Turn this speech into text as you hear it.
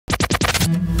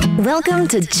Welcome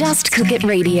to Just Cook It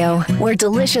Radio, where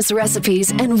delicious recipes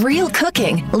and real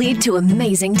cooking lead to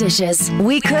amazing dishes.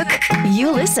 We cook,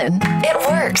 you listen. It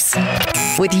works.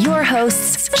 With your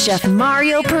hosts, Chef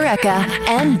Mario Pareca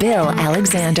and Bill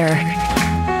Alexander.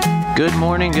 Good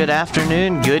morning, good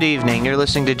afternoon, good evening. You're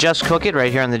listening to Just Cook It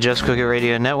right here on the Just Cook It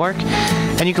Radio Network.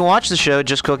 And you can watch the show at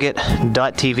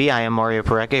justcookit.tv. I am Mario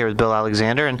Pareca here with Bill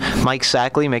Alexander, and Mike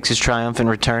Sackley makes his triumphant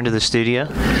return to the studio.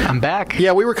 I'm back.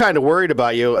 Yeah, we were kind of worried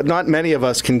about you. Not many of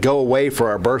us can go away for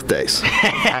our birthdays.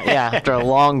 Yeah, after a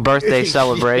long birthday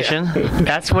celebration.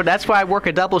 That's why I work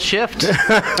a double shift.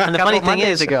 And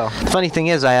the funny thing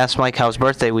is, I asked Mike how his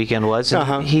birthday weekend was,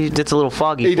 and it's a little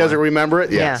foggy. He doesn't remember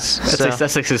it? Yes. That's a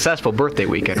successful birthday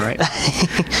weekend, right?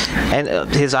 And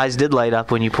his eyes did light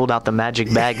up when you pulled out the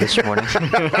magic bag this morning.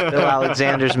 Bill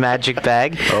Alexander's magic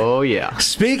bag. Oh, yeah.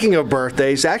 Speaking of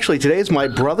birthdays, actually, today is my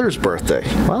brother's birthday.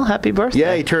 Well, happy birthday.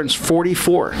 Yeah, he turns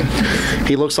 44.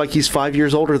 He looks like he's 5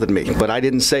 years older than me, but I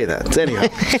didn't say that. Anyhow.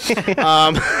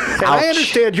 I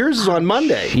understand yours is on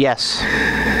Monday. Yes.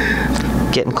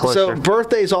 Getting closer. So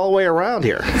birthdays all the way around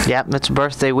here. Yep, it's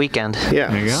birthday weekend. Yeah.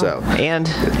 There you go. So. And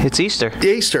it's Easter.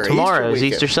 Easter Tomorrow is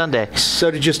weekend. Easter Sunday.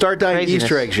 So did you start dyeing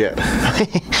Easter eggs yet?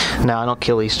 No, I don't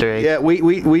kill Easter eggs. Yeah,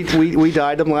 we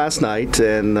dyed them last night,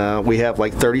 and we have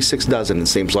like 36 dozen, it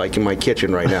seems like, in my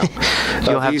kitchen right now.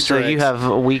 You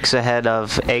have weeks ahead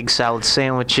of egg salad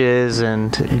sandwiches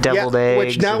and deviled eggs.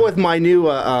 Which now with my new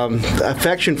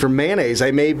affection for mayonnaise,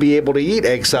 I may be able to eat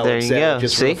egg salad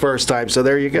sandwiches for the first time. So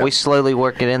there you go. We slowly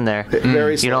work it in there.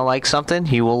 You don't like something,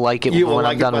 you will like it when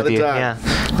I'm done with you. Yeah,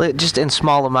 just in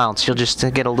small amounts. You'll just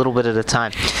get a little bit at a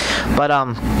time. But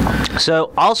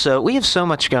so also we have so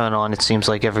much going on. It seems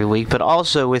like every week. But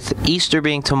also with Easter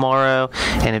being tomorrow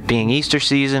and it being Easter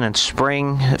season and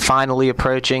spring finally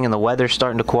approaching and the weather's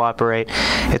starting to cooperate.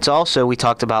 It's also, we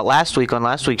talked about last week on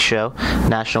last week's show,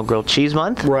 National Grilled Cheese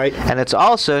Month. Right. And it's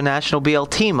also National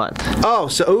BLT Month. Oh,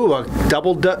 so a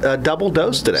double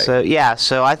dose today.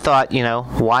 So I thought,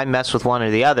 why mess with one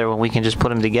or the other when we can just put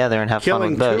them together and have fun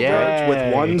with both? Killing two birds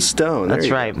with one stone. That's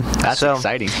right. That's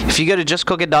exciting. If you go to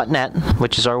justcookit.net,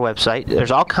 which is our website,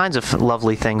 there's all kinds of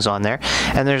lovely things on there.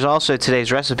 And there's also today's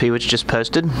recipe, which just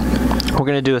posted. We're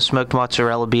going to do a smoked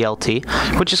mozzarella BLT,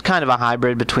 which is kind of a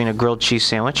hybrid between a grilled cheese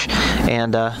sandwich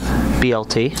and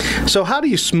BLT. So how do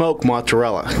you smoke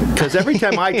mozzarella? Because every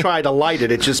time I try to light it,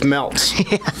 it just melts.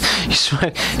 It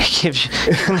gives you...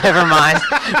 Never mind.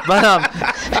 But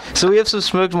so we have some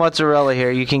smoked mozzarella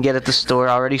here. You can get at the store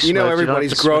already smoked.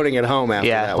 Everybody's groaning at home after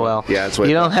that one. Yeah, that's what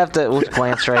you don't have to... We'll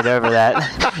glance right over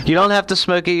that. You don't have to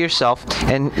smoke it yourself.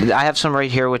 And I have some right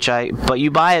here, but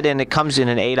you buy it and it comes in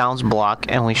an 8-ounce block,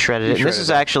 and we shredded it. This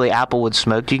is actually applewood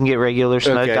smoked. You can get regular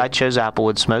smoked. Okay. I chose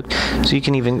applewood smoked. So you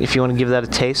can even, if you want to give that a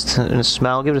taste and a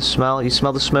smell, give it a smell. You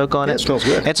smell the smoke on it? It smells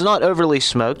good. It's not overly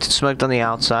smoked. It's smoked on the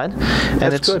outside.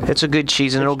 And it's a good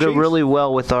cheese, and it'll go really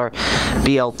well with our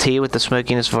BLT, with the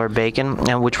smokiness of our bacon,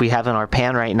 and which we have in our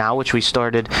pan right now, which we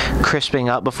started crisping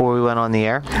up before we went on the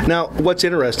air. Now, what's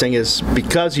interesting is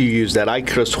because you used that, I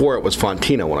could have swore it was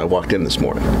Fontina when I walked in this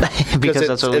morning. Because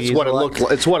that's what we use.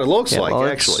 It's what it looks like,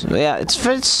 actually.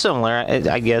 It's similar,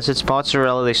 I guess. It's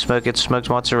mozzarella. They smoke it, smoked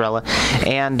mozzarella.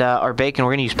 And our bacon,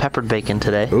 we're going to use peppered bacon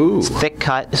today. Ooh. It's thick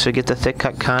cut, so we get the thick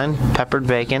cut kind, peppered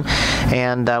bacon.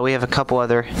 And we have a couple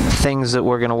other things that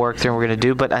we're going to work through and we're going to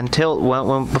do. But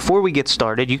before we get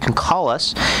started, you can call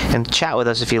us and chat with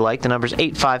us if you like. The number's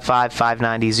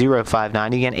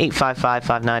 855-590-0590. Again,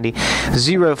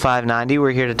 855-590-0590.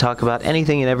 We're here to talk about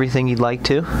anything and everything you'd like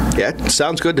to. Yeah,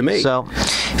 sounds good to me. So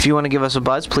if you want to give us a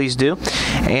buzz, please do.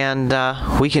 And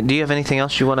do you have anything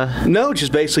else you want to? No,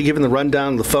 just basically giving the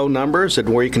rundown of the phone numbers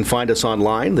and where you can find us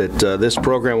online. That this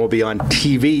program will be on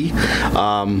TV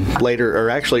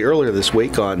earlier this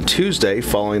week on Tuesday,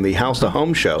 following the House to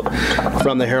Home show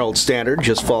from the Herald Standard,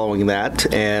 just following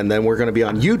that. And then we're going to be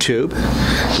on YouTube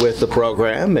with the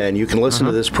program, and you can listen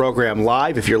to this program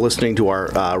live if you're listening to our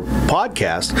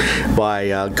podcast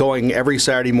by going every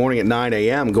Saturday morning at 9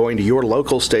 a.m., going to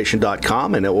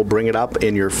yourlocalstation.com, and it will bring it up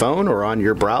in your phone or on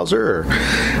your browser or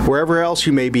wherever else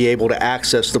you may be able to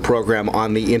access the program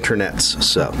on the internets.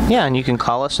 So yeah, and you can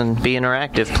call us and be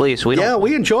interactive, please.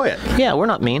 We enjoy it. Yeah, we're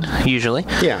not mean usually.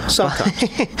 Yeah, sometimes.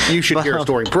 You should hear us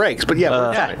during breaks, but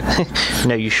we're fine.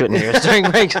 No, you shouldn't hear us during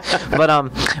breaks. But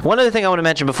one other thing I want to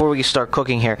mention before we start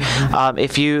cooking here,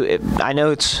 I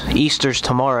know it's Easter's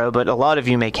tomorrow, but a lot of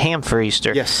you make ham for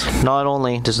Easter. Yes. Not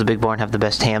only does the Big Barn have the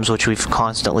best hams, which we've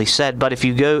constantly said, but if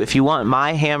you want my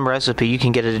my ham recipe, you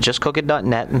can get it at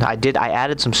justcookit.net. And I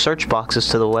added some search boxes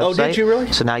to the website. Oh, did you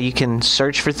really? So now you can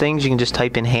search for things. You can just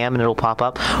type in ham and it'll pop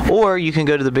up. Or you can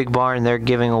go to the Big Bar and they're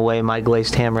giving away my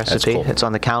glazed ham recipe. Cool. It's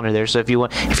on the counter there. So if you're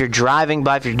driving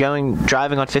by, if you're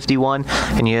driving on 51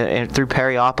 and through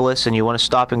Perryopolis and you want to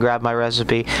stop and grab my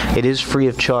recipe, it is free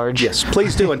of charge. Yes,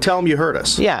 please do, and tell them you heard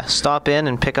us. Yeah, stop in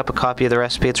and pick up a copy of the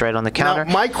recipe. It's right on the counter.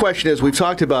 Now, my question is, we've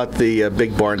talked about the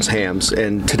Big Barn's hams,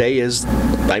 and today is,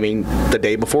 the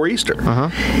day before Easter.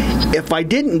 If I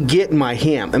didn't get my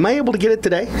ham, am I able to get it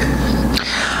today?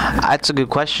 That's a good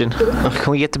question.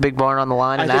 Can we get the Big Barn on the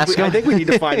line and ask him? I think we need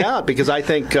to find out, because I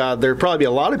think there'd probably be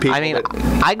a lot of people.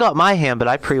 I got my ham, but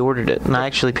I pre-ordered it, and I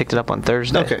actually picked it up on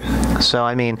Thursday. Okay. So,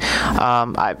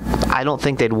 I don't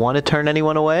think they'd want to turn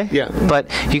anyone away. Yeah. But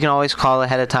you can always call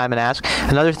ahead of time and ask.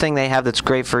 Another thing they have that's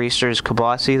great for Easter is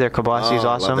kibasi. Their kibasi is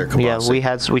awesome. I love their kibasi.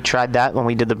 Yeah, we tried that when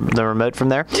we did the remote from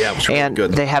there. Yeah, it was really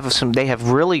good. And they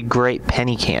have really great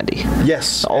penny candy.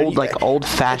 Yes. Old-fashioned penny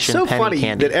candy. It's so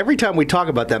funny that every time we talk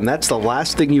about them, that's the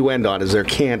last thing you end on is their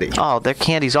candy. Oh, their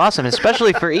candy's awesome,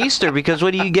 especially for Easter, because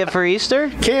what do you get for Easter?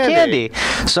 Candy.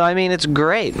 So, it's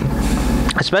great.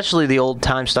 Especially the old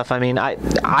time stuff.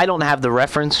 I don't have the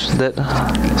reference that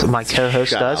my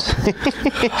co-host does,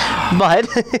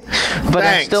 but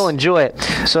I still enjoy it.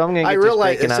 So I'm going to get this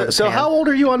bacon out of the pan. How old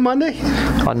are you on Monday?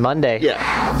 On Monday?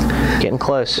 Yeah. Getting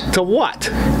close. To what?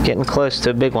 Getting close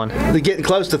to a big one. Getting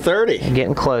close to 30.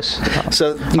 Getting close.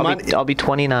 So I'll be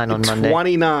 29 on Monday.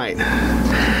 29.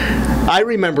 I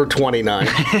remember 29.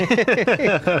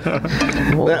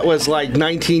 That was like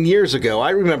 19 years ago. I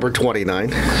remember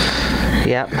 29.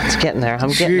 Yeah, it's getting there.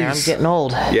 I'm getting there. I'm getting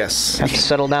old. Yes. I have to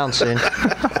settle down soon.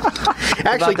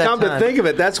 Actually, come to think of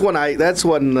it, that's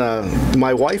when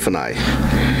my wife and I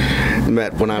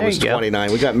met when I was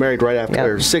 29. We got married right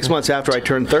after, 6 months after I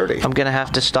turned 30. I'm going to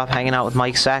have to stop hanging out with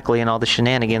Mike Sackley and all the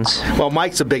shenanigans. Well,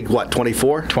 Mike's a big,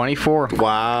 24? 24.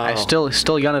 Wow. I'm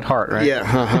still young at heart, right?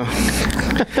 Yeah.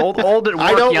 Old at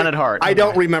work, young at heart. I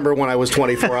don't remember when I was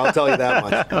 24, I'll tell you that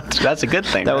much. That's a good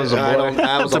thing. That was a blur.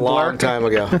 That was a long time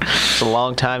ago. It's a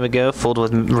long time ago, filled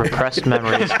with repressed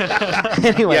memories.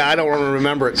 Anyway. Yeah, I don't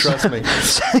remember it, trust me.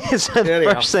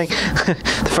 The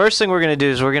first thing we're going to do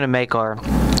is we're going to make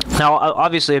Now,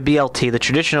 obviously, a BLT, the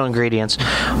traditional ingredients,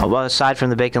 aside from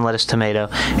the bacon, lettuce, tomato,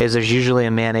 is there's usually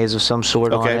a mayonnaise of some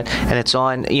sort on it, and it's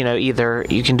on, either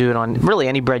you can do it on really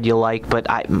any bread you like, but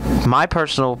my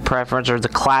personal preference, or the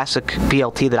classic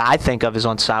BLT that I think of, is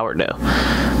on sourdough.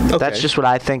 Okay. That's just what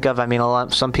I think of.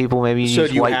 Some people maybe use white bread.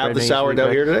 So do you have the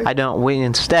sourdough here today? I don't.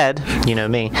 Instead,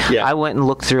 me. Yeah. I went and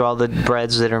looked through all the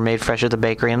breads that are made fresh at the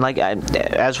bakery, and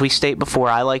as we state before,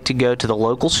 I like to go to the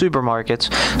local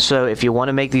supermarkets. So if you want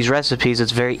to make these recipes,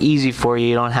 it's very easy for you.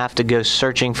 You don't have to go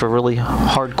searching for really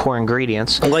hardcore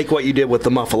ingredients. Like what you did with the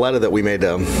muffaletta that we made.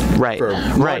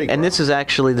 Right. And this is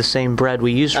actually the same bread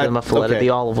we use for the muffaletta,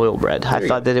 the olive oil bread. I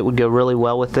thought that it would go really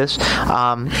well with this.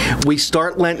 We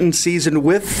start Lenten season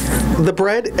with the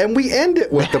bread, and we end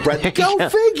it with the bread. Go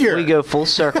figure. We go full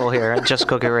circle here at Just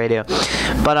Cook It Radio.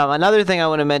 But another thing I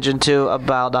want to mention too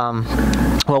about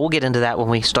well, we'll get into that when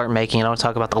we start making it. I want to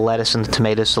talk about the lettuce and the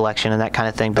tomato selection and that kind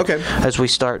of thing. But as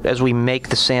we make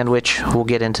the sandwich, we'll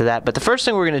get into that. But the first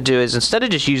thing we're going to do is, instead of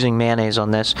just using mayonnaise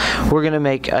on this, we're going to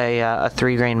make a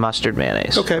 3-grain mustard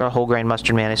mayonnaise. Or a whole grain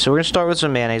mustard mayonnaise. So we're going to start with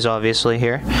some mayonnaise, obviously,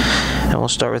 here. And we'll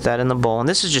start with that in the bowl. And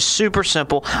this is just super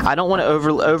simple. I don't want to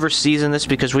over season this,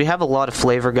 because we have a lot of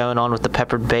flavor going on with the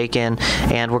peppered bacon,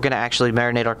 and we're going to actually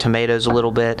marinate our tomatoes a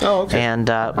little bit, and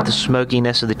the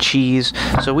smokiness of the cheese.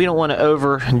 So we don't want to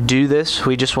overdo this.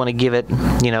 We just want to give it,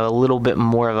 a little bit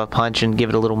more of a punch and give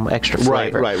it a little extra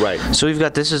flavor. Right. So we've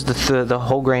got, this is the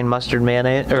whole grain mustard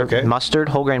mayonnaise, or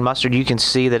whole grain mustard. You can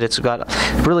see that it's got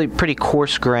really pretty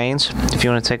coarse grains. If you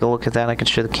want to take a look at that, I can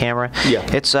show the camera. Yeah.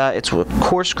 It's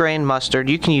coarse grain mustard.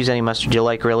 You can use any mustard you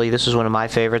like, really. This is one of my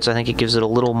favorites. I think it gives it a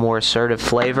little more assertive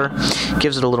flavor,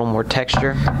 gives it a little more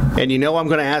texture. And I'm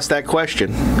going to ask that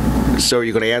question. So are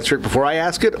you going to answer it before I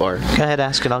ask it, or? Go ahead,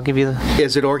 ask it. I'll give you the...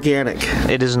 Is it organic?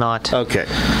 It is not. Okay.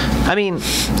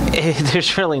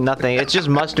 There's really nothing. It's just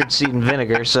mustard seed and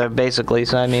vinegar, basically.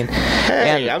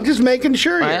 Hey, I'm just making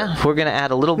sure here. Yeah, we're going to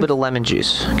add a little bit of lemon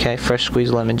juice, fresh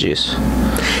squeezed lemon juice.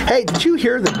 Hey, did you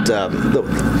hear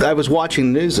that I was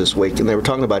watching the news this week, and they were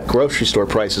talking about grocery store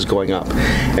prices going up.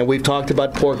 And we've talked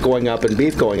about pork going up and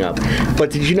beef going up.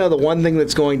 But did you know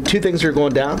the two things are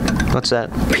going down? What's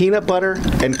that? Peanut butter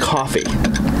and coffee,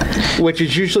 which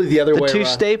is usually the other way around. The two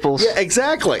staples. Yeah,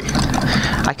 exactly.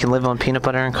 I can live on peanut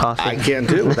butter and coffee. I can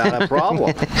too, without a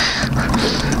problem.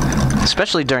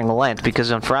 especially during Lent,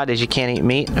 because on Fridays you can't eat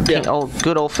meat.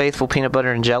 Good old faithful peanut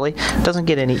butter and jelly doesn't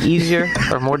get any easier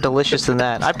or more delicious than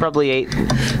that. I probably ate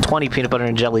 20 peanut butter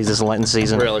and jellies this Lenten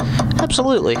season. Really?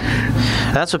 Absolutely.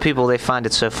 That's what people, they find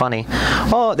it so funny.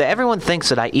 Oh, everyone thinks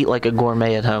that I eat like a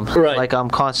gourmet at home. Right. Like I'm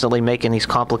constantly making these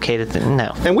complicated things.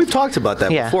 No. And we've talked about that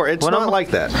before. It's not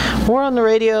like that. We're on the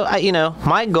radio.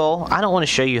 My goal, I don't want to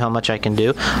show you how much I can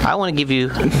do. I want to give you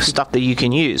stuff that you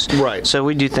can use. Right. So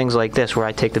we do things like this where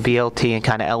I take the BLT and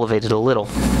kind of elevate it a little.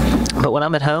 But when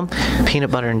I'm at home, peanut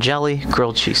butter and jelly,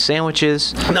 grilled cheese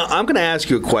sandwiches. Now, I'm going to ask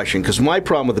you a question, because my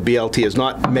problem with the BLT is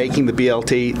not making the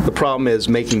BLT. The problem is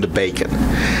making the bacon,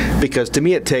 because to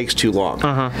me it takes too long.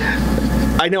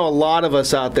 I know a lot of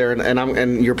us out there,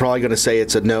 and you're probably going to say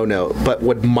it's a no-no, but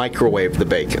would microwave the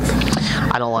bacon.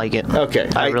 I don't like it. Okay,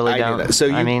 I really don't. So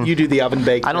you do the oven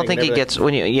bake. I don't think it gets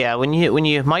when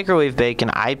you microwave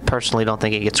bacon. I personally don't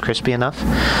think it gets crispy enough.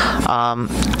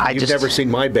 You've never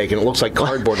seen my bacon. It looks like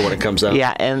cardboard when it comes out.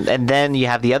 Yeah, and then you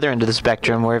have the other end of the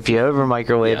spectrum where if you over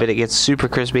microwave it gets super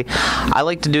crispy. I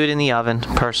like to do it in the oven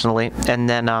personally, and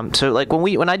then so like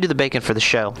when I do the bacon for the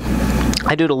show,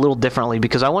 I do it a little differently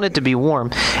because I want it to be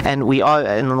warm, and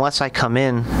unless I come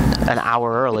in an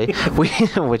hour early,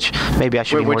 which maybe I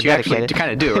should be more dedicated. To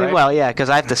kind of do, right? Well, yeah, because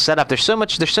I have to set up. There's so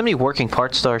many working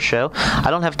parts to our show. I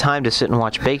don't have time to sit and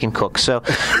watch bacon cook. So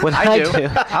what I do,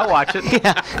 I'll watch it.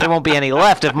 Yeah, there won't be any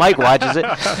left if Mike watches it.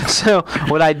 So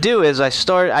what I do is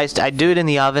I do it in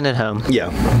the oven at home. Yeah.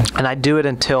 And I do it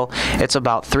until it's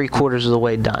about 3/4 of the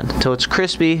way done, until it's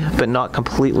crispy but not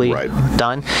completely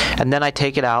done. And then I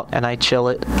take it out and I chill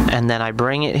it, and then I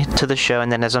bring it to the show,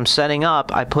 and then as I'm setting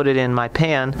up, I put it in my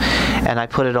pan and I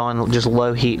put it on just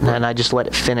low heat, and I just let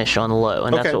it finish on low,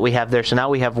 and that's what we have there. So now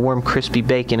we have warm, crispy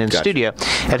bacon in the studio.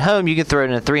 At home, you can throw it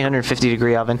in a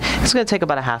 350-degree oven. It's going to take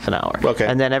about a half an hour. Okay.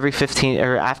 And then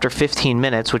after 15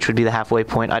 minutes, which would be the halfway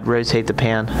point, I'd rotate the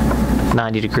pan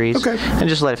 90 degrees and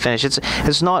just let it finish.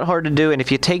 It's not hard to do, and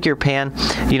if you take your pan,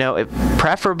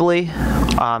 preferably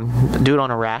do it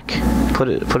on a rack. Put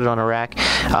it on a rack.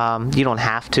 You don't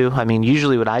have to. I mean,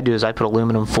 usually what I do is I put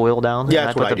aluminum foil down, and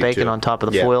I put the bacon on top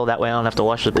of the foil. That way I don't have to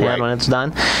wash the pan when it's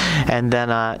done. And then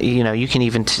you can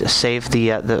even save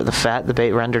the fat,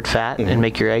 the rendered fat, and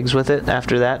make your eggs with it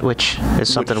after that, which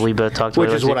is something we both talked about.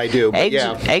 Which is what I do.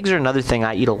 Eggs are another thing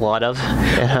I eat a lot of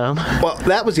at home. Well,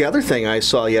 that was the other thing I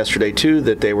saw yesterday too,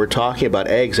 that they were talking about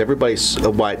eggs. Everybody's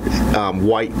egg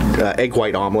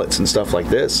white omelets and stuff like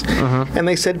this, and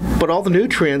they said, but all the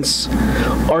nutrients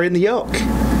are in the yolk.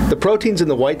 The protein's in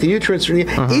the white, the nutrients are in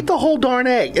the Eat the whole darn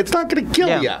egg. It's not going to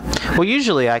kill you. Well,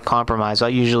 usually I compromise. I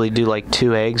usually do like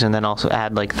 2 eggs and then also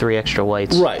add like 3 extra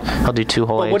whites. Right. I'll do 2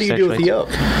 whole eggs. But what do you do with the yolk?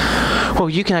 Well,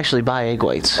 you can actually buy egg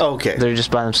whites. Okay. They're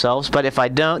just by themselves. But if I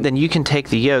don't, then you can take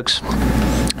the yolks.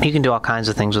 You can do all kinds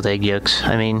of things with egg yolks.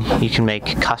 I mean, you can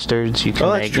make custards. You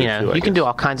can make, you can do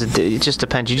all kinds of. It just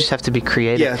depends. You just have to be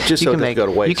creative. Yeah, just so it doesn't go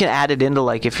to waste. You can add it into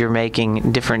like if you're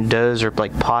making different doughs or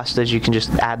like pastas, you can just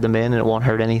add them in and it won't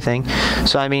hurt anything.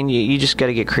 So I mean, you just got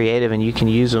to get creative and you can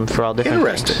use them for all different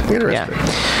things. Interesting. Yeah.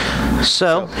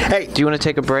 So, hey, do you want to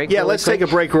take a break? Yeah, let's take a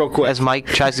break real quick. As Mike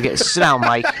tries to sit down,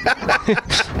 Mike.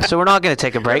 So we're not going to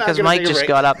take a break because Mike just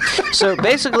got up. So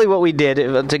basically, what we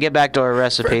did to get back to our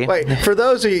recipe. Wait, for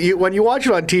those of you, when you watch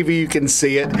it on TV, you can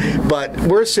see it, but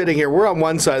we're sitting here. We're on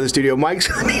one side of the studio.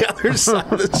 Mike's on the other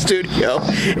side of the studio,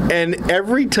 and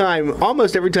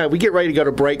almost every time we get ready to go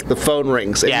to break, the phone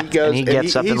rings, and he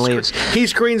gets up and leaves. He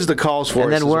screens the calls for us.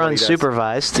 And then we're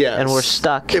unsupervised, and we're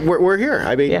stuck. We're here.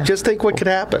 I mean, just think what could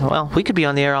happen. Well, we could be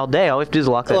on the air all day. All we have to do is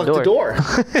lock the door.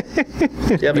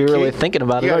 You're really thinking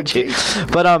about it, aren't you?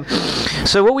 But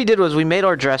so what we did was we made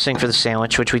our dressing for the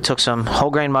sandwich, which we took some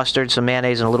whole grain mustard, some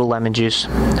mayonnaise, and a little lemon juice.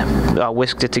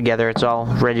 Whisked it together. It's all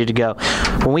ready to go.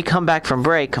 When we come back from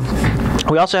break,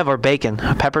 we also have our bacon,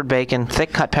 peppered bacon,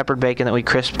 thick cut peppered bacon that we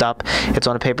crisped up. It's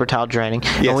on a paper towel draining.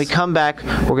 Yes. When we come back,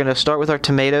 we're going to start with our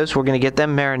tomatoes. We're going to get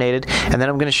them marinated, and then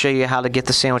I'm going to show you how to get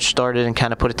the sandwich started and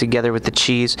kind of put it together with the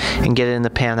cheese and get it in the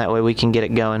pan. That way we can get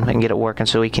it going and get it working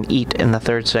so we can eat in the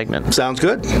third segment. Sounds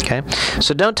good. Okay.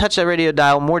 So don't touch that radio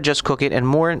dial. More Just Cook It and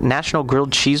more National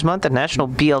Grilled Cheese Month and National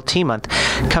BLT Month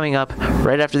coming up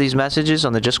right after these messages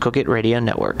on the Just Cook It Radio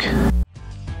Network.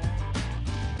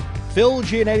 Phil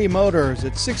Giannetti Motors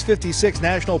at 656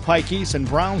 National Pike East in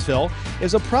Brownsville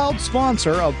is a proud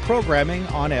sponsor of programming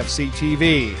on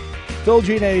FCTV. Phil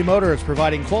Giannetti Motors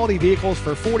providing quality vehicles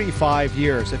for 45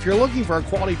 years. If you're looking for a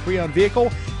quality pre-owned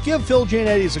vehicle, give Phil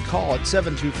Giannetti's a call at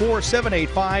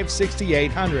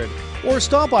 724-785-6800 or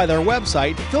stop by their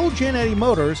website,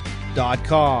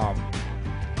 philgiannettymotors.com.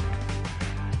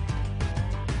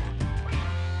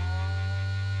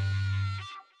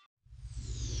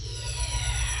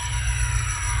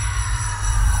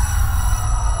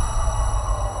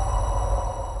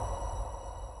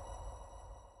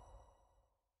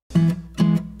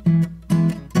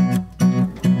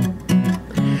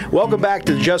 Welcome back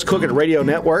to the Just Cook It Radio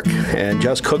Network and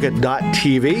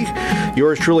JustCookIt.tv.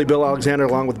 Yours truly, Bill Alexander,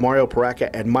 along with Mario Paraca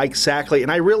and Mike Sackley.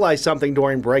 And I realized something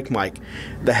during break, Mike.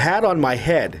 The hat on my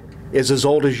head is as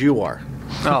old as you are.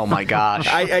 Oh, my gosh.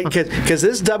 Because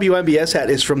this WMBS hat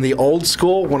is from the old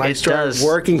school when I started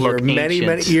working here many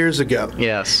years ago.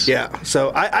 Yes. Yeah. So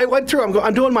I went through,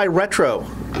 I'm doing my retro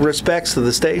respects to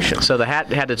the station. So the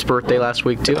hat had its birthday last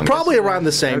week, too? Probably around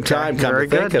the same time. Very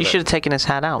good. You should have taken his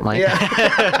hat out, Mike.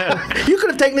 Yeah. You could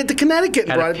have taken it to Connecticut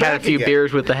and brought it back Had a few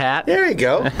beers with the hat. There you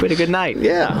go. We had a good night.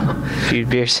 Yeah. A few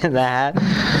beers in the hat.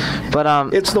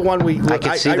 But it's the one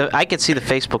I could see the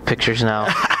Facebook pictures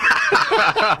now.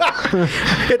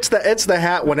 It's the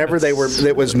hat whenever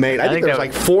it was made. I think there was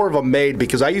like 4 of them made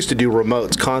because I used to do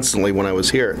remotes constantly when I was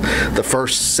here. The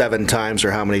first 7 times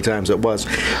or how many times it was.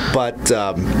 But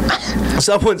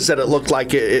someone said it looked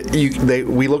like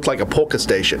we looked like a polka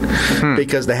station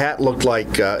because the hat looked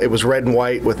like it was red and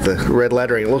white with the red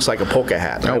lettering. It looks like a polka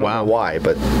hat. I don't know why,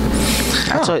 but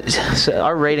so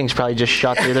our ratings probably just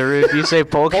shot through the roof. You say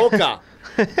polka. Polka.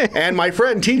 And my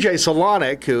friend TJ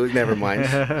Solonic, who, never mind.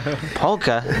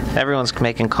 Polka. Everyone's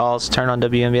making calls. Turn on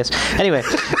WMBS. Anyway,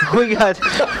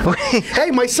 Hey,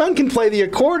 my son can play the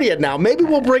accordion now. Maybe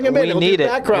we'll bring him in. We need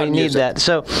it. We need that.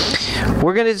 So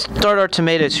we're going to start our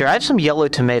tomatoes here. I have some yellow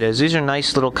tomatoes. These are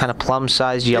nice little kind of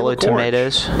plum-sized yellow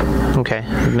tomatoes. Okay.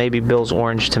 Maybe Bill's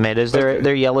orange tomatoes.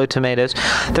 They're yellow tomatoes.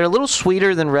 They're a little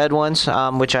sweeter than red ones,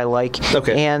 which I like.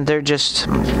 Okay. And they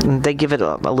give it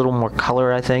a little more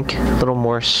color, I think. A little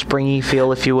more springy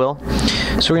feel, if you will.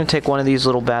 So we're going to take one of these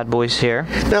little bad boys here.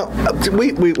 Now,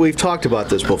 we've talked about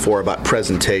this before, about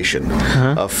presentation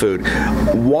of food.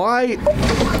 Why?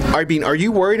 I mean, are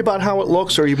you worried about how it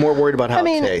looks, or are you more worried about how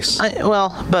it tastes?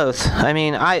 Well, both. I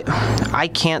mean, I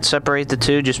can't separate the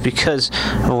two just because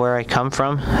of where I come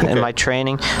from in my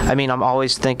training. I mean, I'm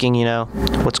always thinking,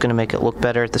 what's going to make it look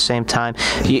better at the same time.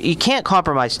 You can't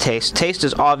compromise taste. Taste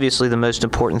is obviously the most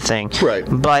important thing. Right.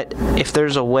 But if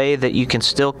there's a way that you can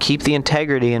still keep the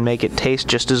integrity and make it taste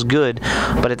just as good,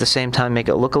 but at the same time make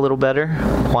it look a little better,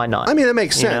 why not? I mean, that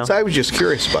makes sense. I was just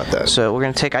curious about that. So we're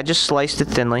going to I just sliced it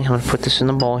thinly. I'm going to put this in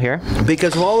the bowl here.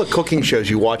 Because of all the cooking shows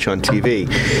you watch on TV,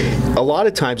 a lot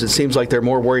of times it seems like they're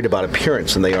more worried about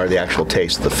appearance than they are the actual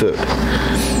taste of the food.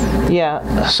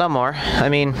 Yeah, some are. I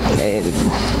mean,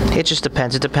 it just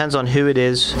depends. It depends on who it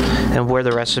is and where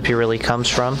the recipe really comes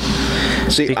from.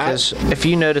 See, because if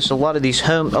you notice, a lot of the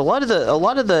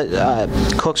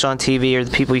cooks on TV, or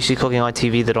the people you see cooking on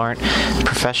TV that aren't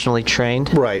professionally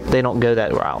trained, right? They don't go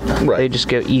that route. Right. They just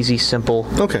go easy, simple,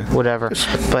 whatever.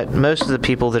 But most of the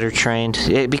people that are trained,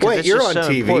 because you're on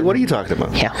TV. Important. What are you talking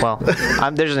about? Yeah, well,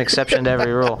 there's an exception to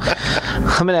every rule.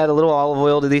 I'm going to add a little olive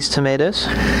oil to these tomatoes.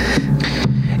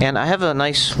 And I have a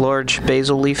nice large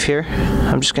basil leaf here.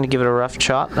 I'm just going to give it a rough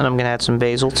chop, and I'm going to add some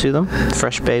basil to them,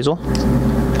 fresh basil,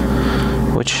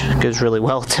 which goes really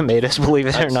well with tomatoes, believe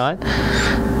it or not.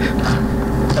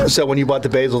 So when you bought the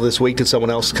basil this week, did someone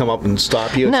else come up and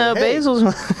stop you? No, basil's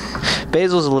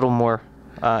a little more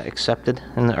accepted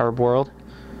in the herb world.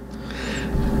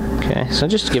 Okay, so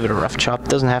just give it a rough chop. It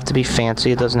doesn't have to be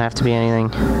fancy. It doesn't have to be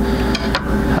anything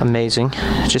amazing,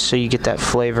 just so you get that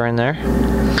flavor in there.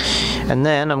 And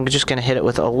then I'm just going to hit it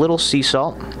with a little sea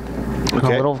salt and a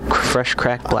little fresh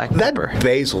cracked black pepper. That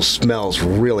basil smells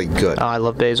really good. Oh, I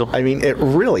love basil. I mean, it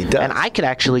really does. And I could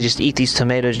actually just eat these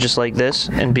tomatoes just like this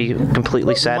and be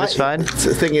completely satisfied.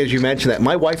 The thing is, you mentioned that.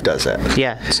 My wife does that.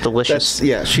 Yeah, it's delicious.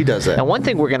 She does that. And one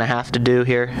thing we're going to have to do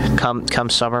here come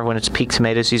summer when it's peak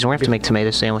tomato season, we're going to have to make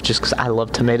tomato sandwiches because I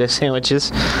love tomato sandwiches.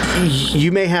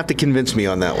 You may have to convince me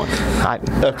on that one.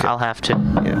 I'll have to.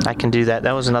 Yeah. I can do that.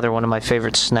 That was another one of my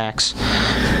favorite snacks.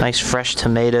 Nice fresh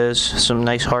tomatoes, some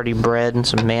nice hearty bread, and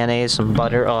some mayonnaise, some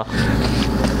butter. Oh.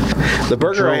 The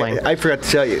burger, I forgot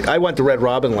to tell you, I went to Red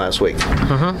Robin last week.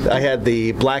 I had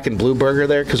the black and blue burger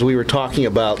there because we were talking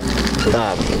about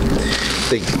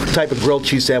the type of grilled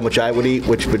cheese sandwich I would eat,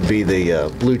 which would be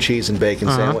the blue cheese and bacon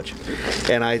sandwich.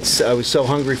 And I was so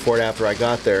hungry for it after I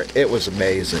got there. It was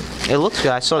amazing. It looks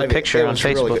good. I saw the picture on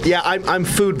Facebook. Really, yeah, I'm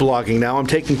food blogging now. I'm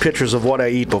taking pictures of what I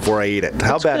eat before I eat it.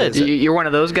 How bad is it? You're one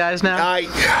of those guys now?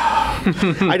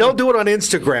 I don't do it on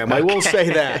Instagram. I will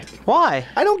say that. Why?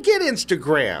 I don't get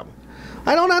Instagram.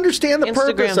 I don't understand the purpose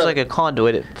of it. Instagram's like a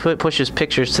conduit. It pushes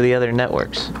pictures to the other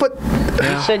networks. But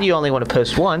you said you only want to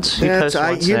post once. You post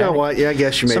once. You know what? Yeah, I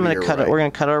guess you may be right. We're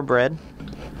going to cut our bread.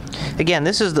 Again,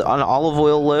 this is an olive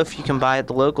oil loaf you can buy at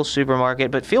the local supermarket,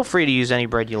 but feel free to use any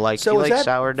bread you like. So if you is like that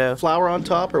sourdough, flour on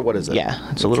top, or what is it?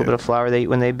 Yeah, it's a little bit of flour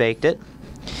when they baked it.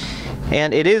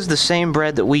 And it is the same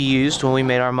bread that we used when we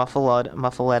made our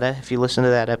muffaletta, if you listen to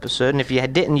that episode. And if you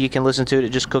didn't, you can listen to it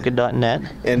at justcookit.net.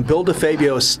 And Bill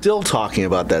DeFabio is still talking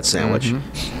about that sandwich.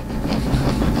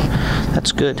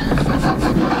 That's good.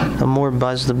 The more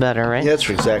buzz, the better, right? Yeah, that's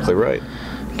exactly right.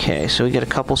 Okay, so we got a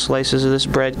couple slices of this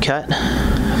bread cut.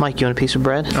 Mike, you want a piece of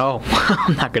bread? Oh,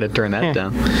 I'm not going to turn that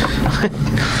down.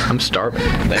 I'm starving.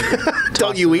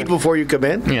 Don't you eat before you come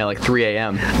in? Yeah, like 3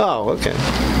 a.m. Oh, okay.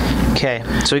 Okay,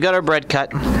 so we got our bread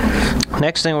cut.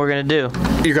 Next thing we're going to do...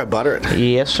 You're going to butter it?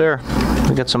 Yes, sir.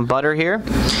 We got some butter here.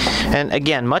 And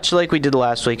again, much like we did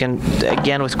last week, and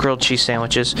again with grilled cheese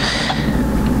sandwiches,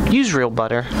 use real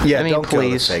butter. Yeah, I mean, don't please.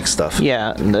 go with fake stuff.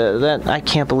 Yeah, that I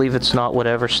can't believe it's not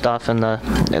whatever stuff and the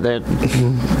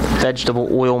vegetable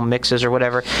oil mixes or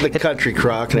whatever. The country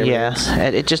crock and everything. Yeah,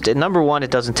 it just, number one,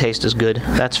 it doesn't taste as good.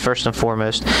 That's first and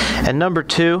foremost. And number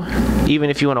two, even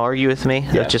if you want to argue with me,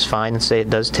 which is fine, and say it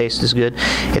does taste as good,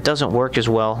 it doesn't work as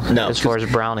well as far as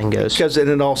browning goes. Because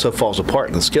it also falls apart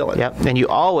in the skillet. Yep, and you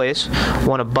always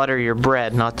want to butter your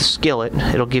bread, not the skillet.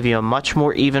 It'll give you a much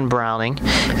more even browning,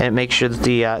 and it makes sure that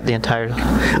the entire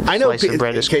slice of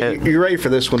bread is cooked. You ready for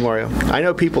this one, Mario? I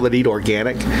know people that eat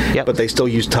organic, but they still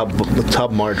use tub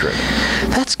margarine.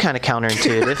 That's kind of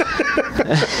counterintuitive.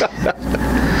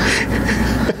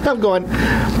 I'm going,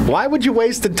 why would you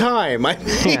waste the time? I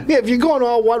mean, if you're going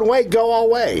all one way, go all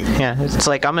way. Yeah, it's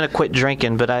like I'm gonna quit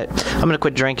drinking, but I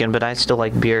still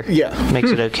like beer. Yeah, makes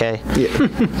it okay.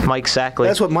 Yeah. Mike Sackley.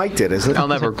 That's what Mike did, isn't it? I'll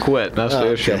never quit. That's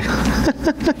the issue.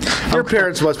 Your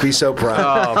parents must be so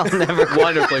proud. Oh,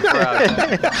 wonderfully proud.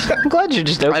 I'm glad you're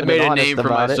just open I made and a honest name for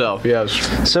about myself. It.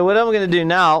 Yes. So what I'm gonna do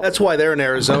now? That's why they're in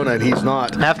Arizona and he's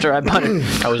not. After I buttered,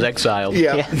 I was exiled.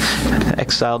 Yeah.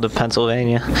 Exiled to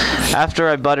Pennsylvania. After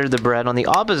I buttered the bread, on the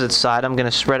opposite side, I'm going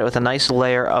to spread it with a nice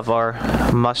layer of our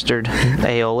mustard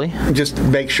aioli. Just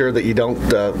make sure that you don't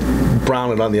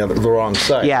brown it on the wrong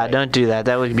side. Yeah, don't do that.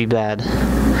 That would be bad.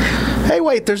 Hey,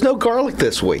 wait, there's no garlic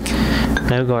this week.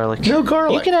 No garlic. No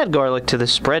garlic. You can add garlic to the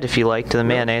spread if you like, to the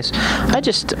mayonnaise. I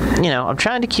just, I'm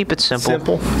trying to keep it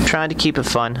simple. I'm trying to keep it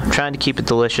fun. I'm trying to keep it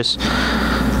delicious.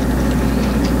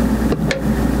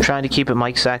 Trying to keep it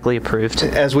Mike Sackley approved.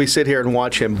 As we sit here and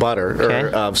watch him butter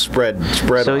or spread.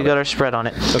 So we got our spread on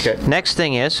it. Okay. Next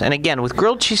thing is, and again with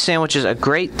grilled cheese sandwiches, a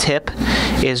great tip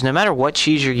is no matter what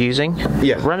cheese you're using,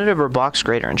 run it over a box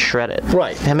grater and shred it.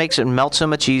 Right. That makes it melt so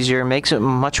much easier. Makes it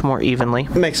much more evenly.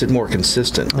 Makes it more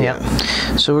consistent. Yep.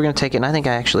 So we're gonna take it, and I think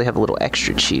I actually have a little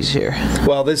extra cheese here.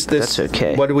 Well, that's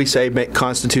okay. What do we say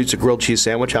constitutes a grilled cheese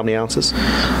sandwich? How many ounces?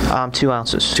 2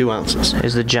 ounces. 2 ounces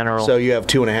is the general. So you have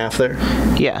 2.5 there.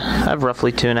 Yeah, I have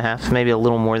roughly 2.5, maybe a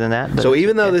little more than that. But so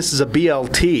even though this is a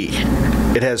BLT,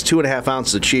 it has 2.5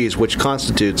 ounces of cheese, which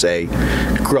constitutes a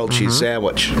grilled cheese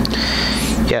sandwich.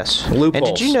 Yes. Loopholes.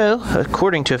 And did you know,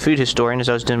 according to a food historian, as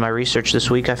I was doing my research this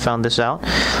week, I found this out,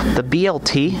 the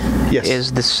BLT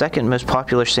is the second most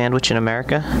popular sandwich in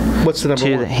America. What's the number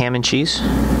one? To the ham and cheese.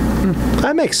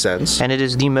 That makes sense. And it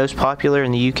is the most popular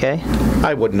in the UK.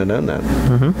 I wouldn't have known that.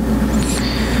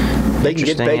 They can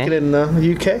get bacon in the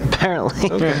UK?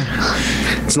 Apparently. Okay.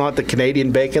 It's not the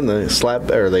Canadian bacon, the slab,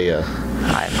 or the...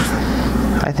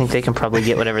 I think they can probably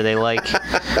get whatever they like.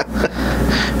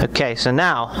 Okay, so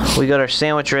now we got our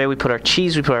sandwich ready. We put our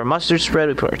cheese, we put our mustard spread,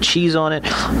 we put our cheese on it,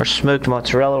 our smoked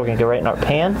mozzarella. We're going to go right in our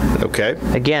pan. Okay.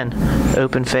 Again,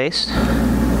 open-faced.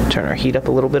 Turn our heat up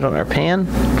a little bit on our pan.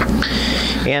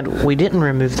 And we didn't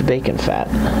remove the bacon fat.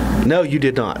 No, you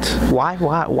did not. Why?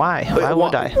 Why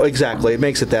would I? Exactly. It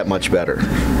makes it that much better.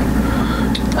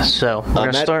 So we're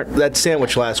going to start. That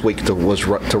sandwich last week was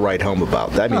to write home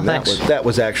about. I mean, that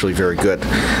was actually very good.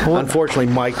 Well, unfortunately,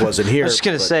 Mike wasn't here. I was just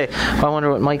going to say, I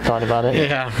wonder what Mike thought about it.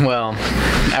 Yeah, well,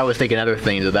 I was thinking other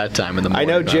things at that time in the morning.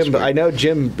 I know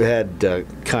Jim had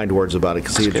kind words about it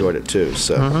because he enjoyed it too.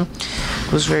 So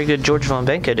it was very good. George Von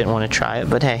Benko didn't want to try it,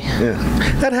 but hey,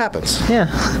 that happens. Yeah.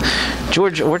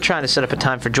 George, we're trying to set up a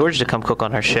time for George to come cook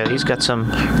on our show. He's got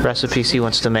some recipes he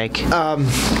wants to make.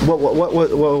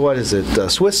 What is it?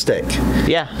 Swiss steak.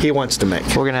 Yeah. He wants to make.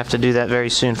 We're going to have to do that very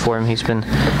soon for him. He's been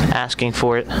asking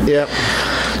for it. Yep.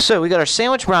 So we got our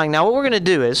sandwich browning. Now what we're going to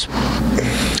do is,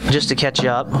 just to catch you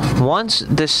up, once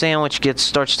this sandwich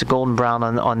starts to golden brown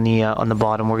on the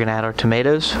bottom, we're going to add our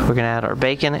tomatoes, we're going to add our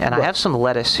bacon, and I have some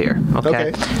lettuce here.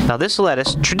 Okay. Now this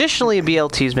lettuce, traditionally a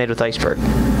BLT is made with iceberg.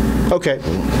 Okay.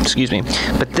 Excuse me.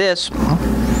 But this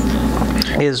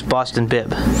is Boston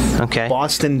Bib. Okay.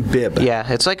 Boston Bib.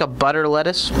 Yeah, it's like a butter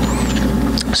lettuce.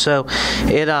 So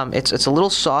it's a little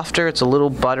softer, it's a little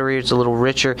buttery, it's a little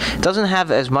richer. It doesn't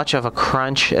have as much of a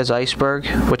crunch as iceberg,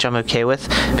 which I'm okay with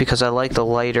because I like the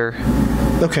lighter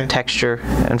texture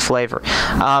and flavor.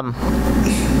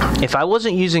 If I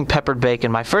wasn't using peppered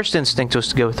bacon, my first instinct was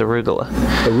to go with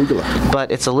arugula.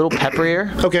 But it's a little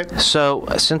pepperier. Okay. So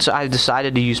since I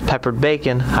decided to use peppered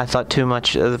bacon, I thought too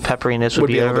much of the pepperiness would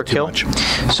be overkill.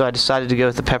 So I decided to go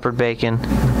with the peppered bacon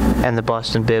and the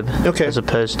Boston Bib as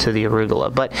opposed to the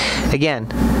arugula. But again,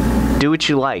 do what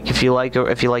you like. If you like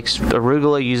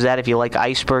arugula, use that. If you like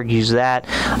iceberg, use that.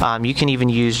 You can even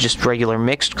use just regular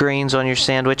mixed greens on your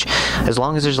sandwich, as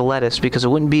long as there's a lettuce, because it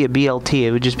wouldn't be a BLT,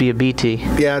 it would just be a BT.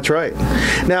 Yeah, that's right.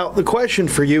 Now, the question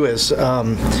for you is,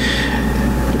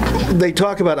 they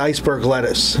talk about iceberg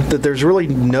lettuce, that there's really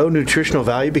no nutritional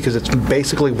value because it's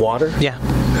basically water? Yeah.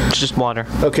 It's just water.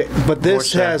 Okay, but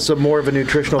this has more of a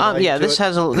nutritional value. Yeah, to this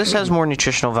it? this has more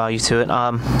nutritional value to it.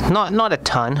 Not a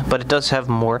ton, but it does have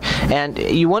more. And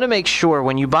you want to make sure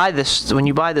when you buy this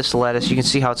lettuce, you can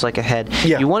see how it's like a head.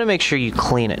 Yeah. You want to make sure you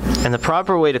clean it. And the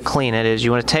proper way to clean it is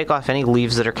you want to take off any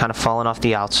leaves that are kind of falling off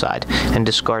the outside and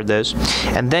discard those.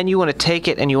 And then you want to take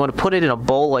it and you want to put it in a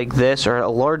bowl like this, or a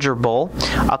larger bowl,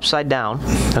 upside down.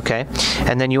 Okay.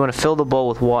 And then you want to fill the bowl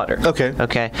with water. Okay.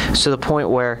 Okay. So the point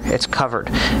where it's covered.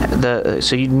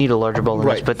 So you need a larger bowl than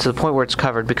this, but to the point where it's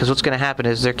covered, because what's going to happen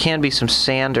is there can be some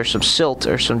sand or some silt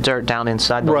or some dirt down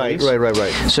inside the leaves.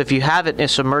 Right. So if you have it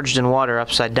submerged in water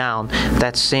upside down,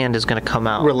 that sand is going to come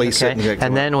out. Release it.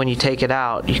 And then when you take it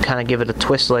out, you kind of give it a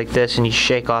twist like this, and you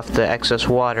shake off the excess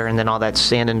water, and then all that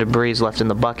sand and debris is left in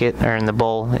the bucket or in the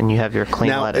bowl, and you have your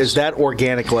clean lettuce. Now, is that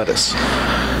organic lettuce?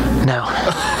 No.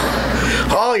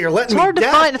 Oh, you're letting me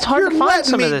down. It's hard to find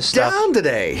some of this stuff. Down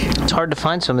today. It's hard to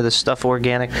find some of this stuff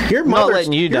organic. Your I'm not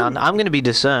letting you down. I'm going to be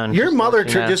disowned. Your mother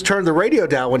just turned the radio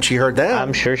down when she heard that.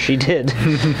 I'm sure she did.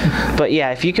 But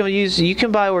yeah, if you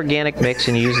can buy organic mix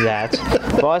and use that.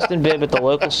 Boston Bib at the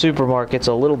local supermarket's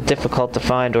a little difficult to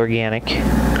find organic.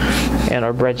 And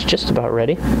our bread's just about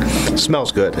ready. It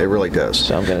smells good. It really does.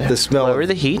 So I'm going to lower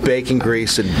the heat. Bacon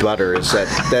grease and butter is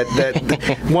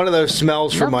that one of those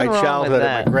smells from my childhood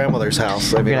at my grandmother's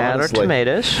house. We're going to add our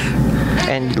tomatoes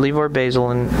and leave our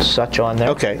basil and such on there.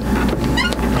 Okay.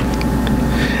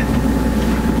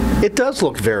 It does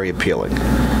look very appealing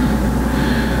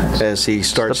as he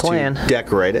starts to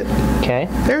decorate it. Okay.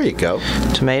 There you go.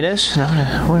 Tomatoes. No,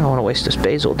 we don't want to waste this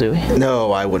basil, do we?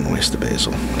 No, I wouldn't waste the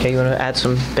basil. Okay, you want to add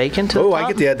some bacon to the top? I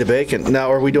get to add the bacon.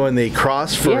 Now, are we doing the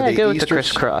cross for the go Easter? With the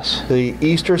crisscross. The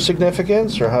Easter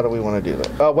significance, or how do we want to do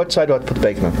that? What side do I put the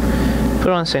bacon on? Put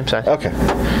it on the same side. Okay.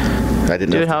 I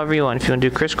didn't know. Do it however you want. If you want to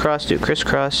do crisscross, do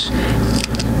crisscross.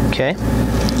 Okay.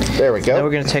 There we go. Then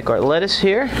we're going to take our lettuce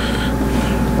here,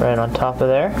 right on top of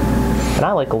there. And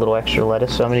I like a little extra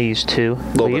lettuce, so I'm going to use 2 leaves.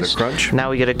 A little bit of crunch.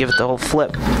 Now we got to give it the whole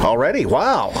flip. Already?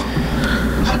 Wow.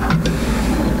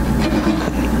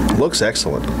 Looks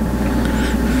excellent.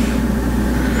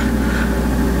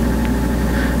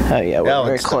 Oh yeah, we're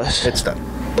very close. It's done.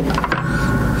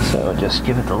 So we'll just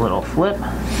give it the little flip.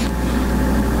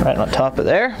 Right on top of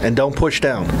there. And don't push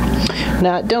down.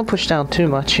 Now, don't push down too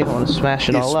much. You don't want to smash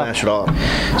it all up. Smash it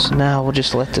off. So now we'll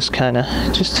just let this kind of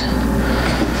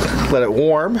let it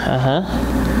warm. Uh-huh.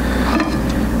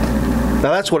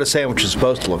 Now that's what a sandwich is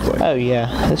supposed to look like. Oh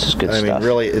yeah, this is good stuff. I mean,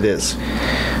 really, it is.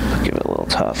 I'll give it a little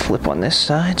top flip on this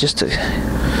side, just to.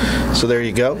 So there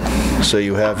you go. So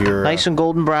you have your nice and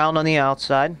golden brown on the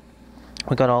outside.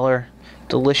 We got all our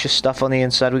delicious stuff on the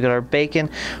inside. We got our bacon,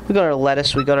 we got our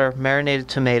lettuce, we got our marinated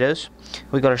tomatoes,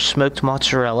 we got our smoked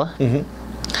mozzarella. Mm-hmm.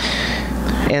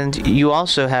 And you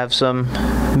also have some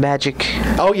magic.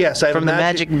 Oh yes, I have from the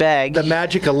magic bag. The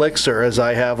magic elixir, as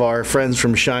I have our friends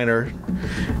from Shiner,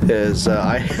 as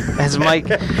Mike,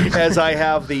 as I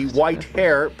have the white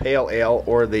Hare pale ale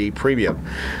or the premium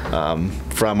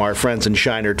from our friends in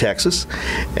Shiner, Texas,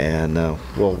 and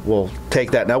we'll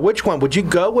take that. Now, which one would you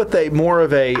go with? More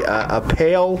of a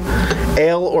pale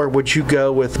ale, or would you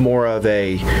go with more of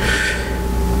a,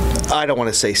 I don't want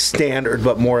to say standard,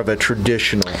 but more of a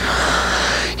traditional?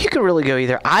 You can really go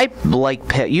either. I like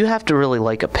pale. You have to really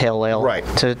like a pale ale, right?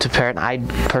 To pair it. I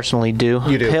personally do.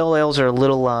 You do. Pale ales are a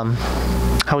little.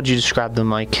 How would you describe them,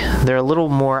 Mike? They're a little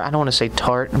more. I don't want to say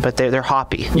tart, but they're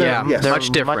hoppy. Yeah, they're much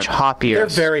different. Much hoppier. They're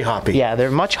very hoppy. Yeah,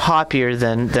 they're much hoppier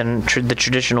than the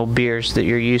traditional beers that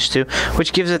you're used to,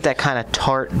 which gives it that kind of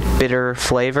tart, bitter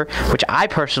flavor, which I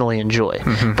personally enjoy.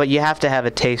 Mm-hmm. But you have to have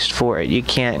a taste for it. You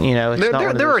can't,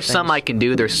 It's there are some I can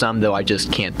do. There's some though I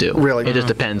just can't do. Really, it just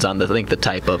depends on the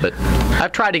type of it.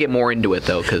 I've tried to get more into it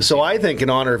though, because. So I think in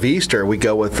honor of Easter we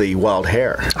go with the wild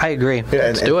Hare. I agree. Yeah,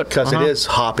 let's do it because it is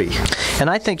hoppy. And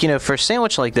I think for a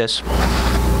sandwich like this,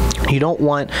 you don't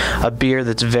want a beer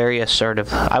that's very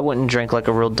assertive. I wouldn't drink like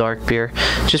a real dark beer,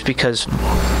 just because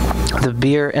the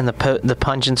beer and the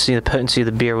pungency, the potency of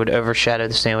the beer would overshadow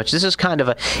the sandwich. This is kind of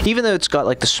a, even though it's got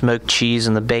like the smoked cheese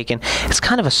and the bacon, it's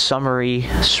kind of a summery,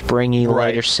 springy,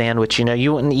 lighter sandwich. You know,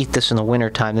 you wouldn't eat this in the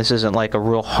wintertime. This isn't like a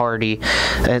real hearty.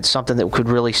 It's something that would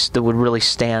really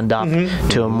stand up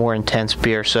to a more intense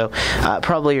beer. So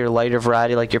probably your lighter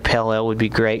variety, like your pale ale, would be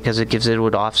great because it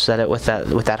would offset it with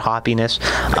that hoppiness.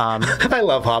 I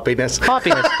love hoppiness.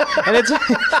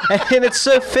 And it's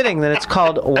so fitting that it's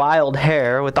called Wild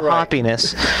Hare with the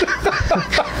hoppiness.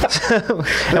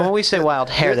 And when we say Wild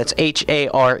Hare, that's Hare,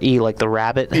 like the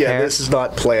rabbit. Yeah, hare. This is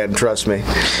not planned, trust me.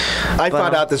 I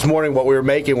found out this morning what we were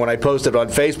making when I posted on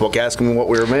Facebook asking me what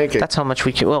we were making. That's how much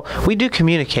we can. Well, we do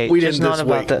communicate. We just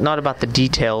didn't not about the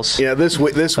details. Yeah, this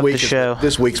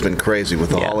week's been crazy with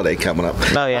the Yeah. holiday coming up.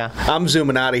 Oh yeah. I'm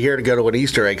zooming out of here to go to an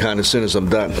Easter egg hunt as soon as I'm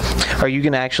done. Are you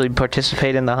going to actually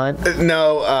participate in the hunt?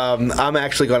 No, I'm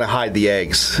actually going to hide the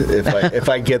eggs if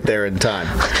I get there in time.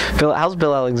 How's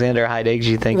Bill Alexander hide eggs,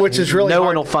 you think? Which is really no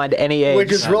hard, one will find any eggs.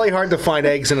 Which is really hard to find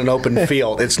eggs in an open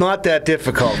field. It's not that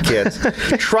difficult, kids.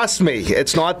 Trust me,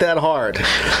 it's not that hard.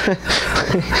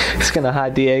 He's going to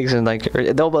hide the eggs and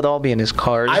they'll all be in his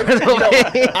cars.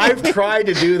 I've tried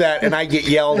to do that and I get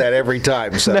yelled at every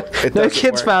time. So no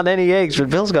kids found any eggs, but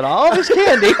Bill's got all of his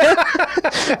candy.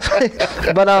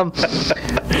 But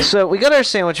so we got our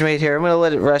sandwich made here. I'm going to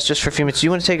let it rest just for a few minutes. Do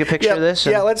you want to take a picture of this?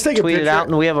 Yeah, let's take a picture. Tweet it out,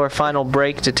 and we have our final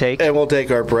break to take. And we'll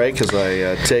take our break as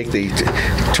I take the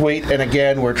tweet. And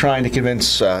again, we're trying to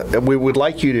convince. We would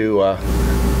like you to.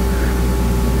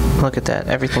 Look at that.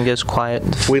 Everything goes quiet.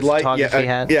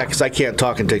 Because I can't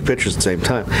talk and take pictures at the same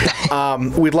time.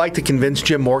 We'd like to convince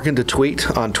Jim Morgan to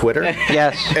tweet on Twitter.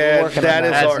 Yes, we're working on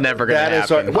that. That's never going to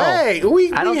happen. Wait,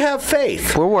 we have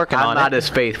faith. We're working on it. I'm not as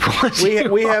faithful as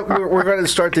you We're going to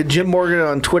start the Jim Morgan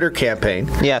on Twitter campaign.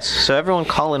 Yes, so everyone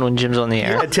call in when Jim's on the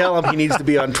air. And tell him he needs to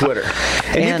be on Twitter.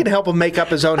 And you can help him make up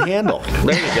his own handle.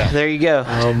 There you go. There you go.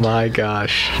 Oh my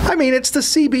gosh. I mean, it's the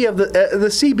CB of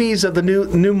the CBs of the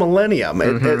new millennium.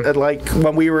 Like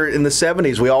when we were in the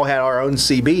 70s, we all had our own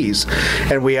CBs,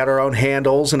 and we had our own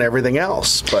handles and everything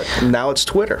else. But now it's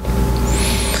Twitter.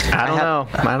 I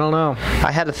don't know.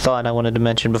 I had a thought I wanted to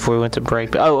mention before we went to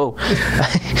break.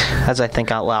 As I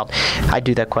think out loud. I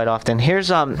do that quite often. Here's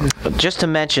just to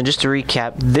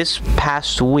recap, this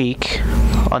past week,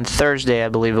 on Thursday, I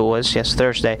believe it was. Yes,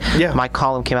 Thursday. Yeah. My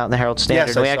column came out in the Herald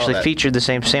Standard. Yes, we actually featured the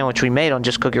same sandwich we made on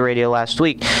Just Cook It Radio last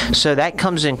week. So that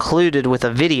comes included with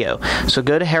a video. So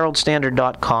go to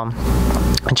heraldstandard.com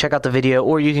and check out the video,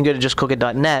 or you can go to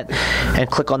justcookit.net and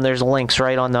click on there's links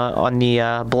right on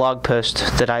the blog post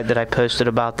that I posted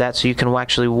about that, so you can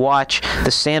actually watch the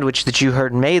sandwich that you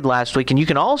heard made last week. And you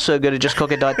can also go to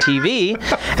justcookit.tv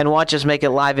and watch us make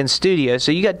it live in studio.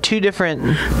 So you got two different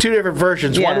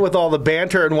versions, one with all the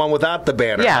banter and one without the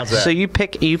banter. Yeah, so you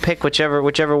pick whichever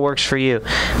works for you.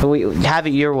 We have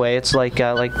it your way. It's like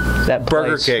that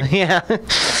Burger place. King. Yeah.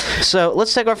 So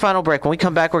let's take our final break. When we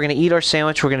come back, we're going to eat our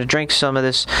sandwich. We're going to drink some of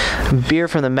this beer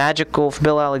from the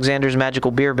Bill Alexander's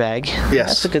Magical Beer Bag.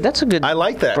 Yes, that's a good. I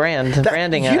like that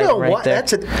branding. You know right what? there.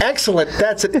 That's an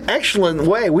excellent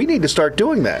way. We need to start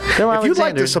doing that. If you'd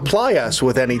like to supply us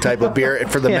with any type of beer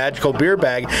for the Magical Beer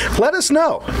Bag, let us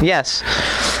know. Yes.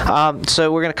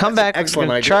 So we're going to come back. We're going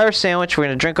to try our sandwich. We're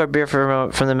going to drink our beer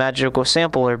from the Magical,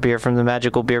 sample our beer from the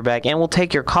Magical Beer Bag, and we'll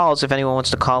take your calls if anyone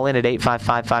wants to call in at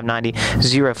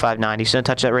 855-590-0590. So don't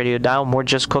touch that radio dial. More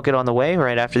Just Cook It on the way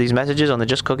right after these messages on the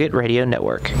Just Cook It Radio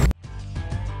Network.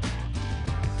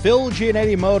 Phil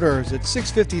Giannetti Motors at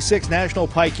 656 National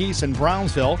Pike East in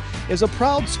Brownsville is a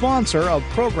proud sponsor of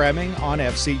programming on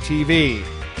FCTV.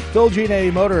 Phil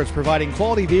Giannetti Motors providing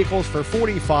quality vehicles for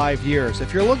 45 years.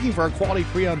 If you're looking for a quality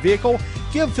pre-owned vehicle,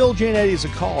 give Phil Giannetti's a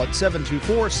call at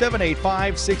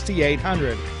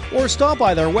 724-785-6800 or stop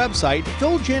by their website,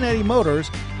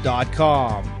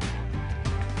 philgiannettymotors.com.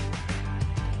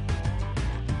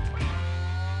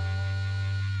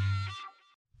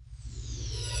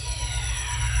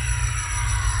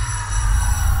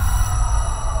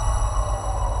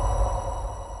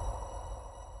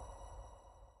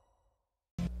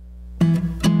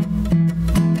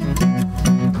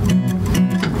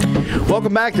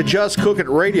 Welcome back to Just Cook It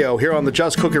Radio here on the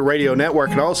Just Cook It Radio Network,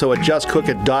 and also at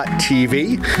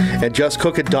justcookit.tv and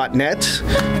justcookit.net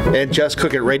and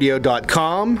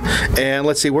justcookitradio.com. And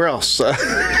let's see, where else?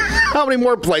 How many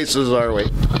more places are we?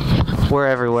 We're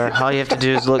everywhere. All you have to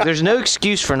do is look. There's no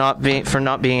excuse for not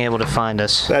being able to find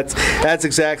us. That's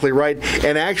exactly right.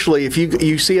 And actually, if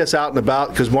you see us out and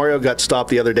about, because Mario got stopped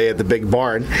the other day at the big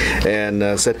barn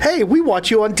and said, "Hey, we watch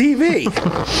you on TV."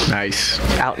 Nice.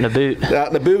 Out in a boot. Out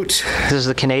in a boot. This is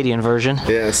the Canadian version.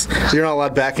 Yes. You're not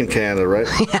allowed back in Canada, right?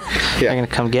 Yeah. They're gonna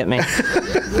come get me.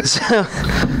 So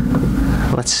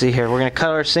let's see here. We're gonna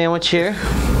cut our sandwich here,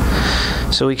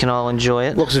 so we can all enjoy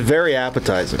it. Looks very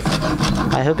appetizing.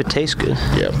 I hope it tastes good.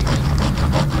 Yep.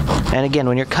 And again,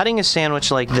 when you're cutting a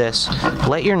sandwich like this,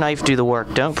 let your knife do the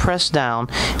work. Don't press down.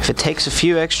 If it takes a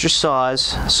few extra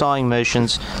sawing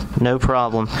motions, no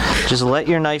problem. Just let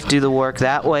your knife do the work.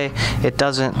 That way, it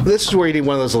doesn't... This is where you need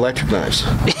one of those electric knives.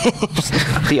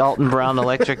 The Alton Brown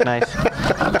electric knife.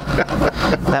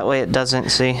 That way it doesn't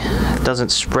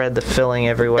spread the filling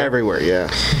everywhere. Everywhere, yeah.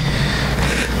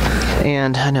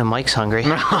 And I know Mike's hungry.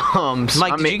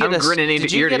 Mike,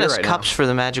 did you get us cups for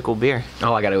the magical beer?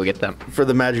 Oh, I gotta go get them. For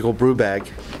the magical brew bag.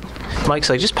 Mike's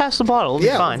like, just pass the bottle.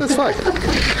 It'll be fine. That's fine.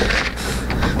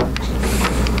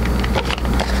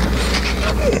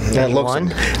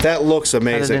 That looks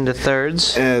amazing. Cut it into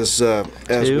thirds. As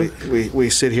we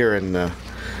sit here and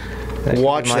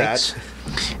watch that.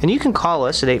 And you can call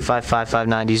us at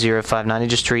 855-590-0590,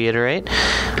 just to reiterate.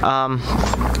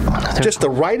 Just the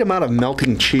right amount of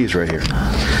melting cheese right here.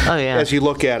 Oh, yeah. As you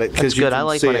look at it. That's good. I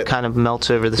like when it kind of melts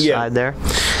over the side there.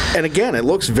 And again, it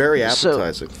looks very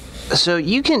appetizing. So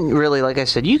you can really, like I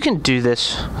said, you can do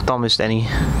this with almost any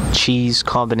cheese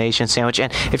combination sandwich.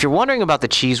 And if you're wondering about the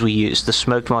cheese we use, the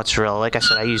smoked mozzarella, like I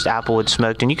said, I used Applewood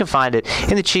smoked, and you can find it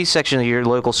in the cheese section of your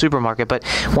local supermarket. But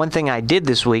one thing I did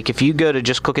this week, if you go to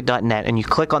justcookit.net and you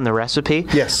click on the recipe,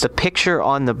 yes, the picture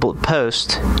on the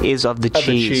post is of the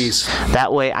cheese.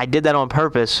 That way, I did that on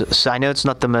purpose. So I know it's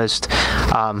not the most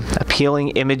appealing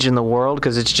image in the world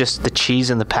because it's just the cheese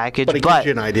in the package. But it gives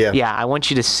you an idea. Yeah, I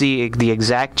want you to see the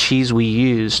exact cheese we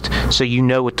used so you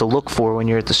know what to look for when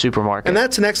you're at the supermarket. And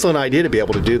that's an excellent idea to be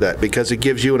able to do that because it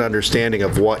gives you an understanding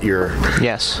of what you're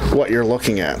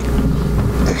looking at.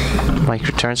 Mike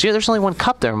returns. Yeah, there's only one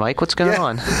cup there, Mike. What's going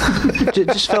on?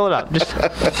 Just fill it up.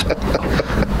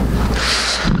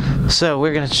 So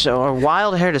we're going to show our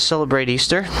wild hare to celebrate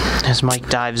Easter as Mike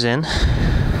dives in.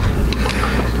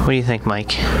 What do you think,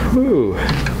 Mike? Ooh.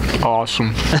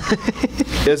 Awesome.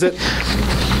 Is it?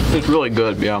 It's really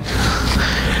good, yeah.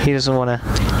 He doesn't want to...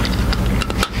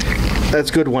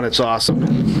 That's good when it's awesome.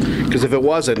 Because if it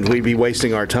wasn't, we'd be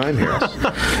wasting our time here.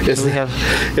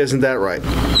 Isn't that right?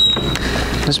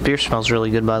 This beer smells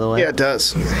really good, by the way. Yeah, it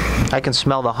does. I can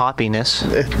smell the hoppiness.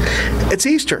 It's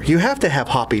Easter. You have to have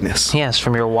hoppiness. Yes,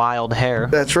 from your wild hare.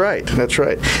 That's right. That's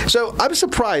right. So I'm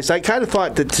surprised. I kind of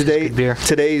thought that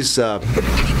today's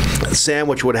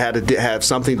sandwich would have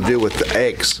something to do with the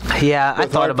eggs. Yeah, I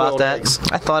thought about that. Eggs.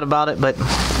 I thought about it, but...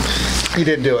 You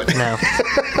didn't do it. No.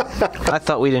 I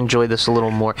thought we'd enjoy this a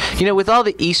little more. You know, with all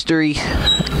the Eastery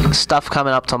stuff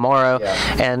coming up tomorrow,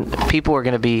 and people are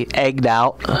going to be egged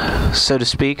out, so to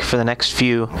speak, for the next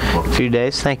few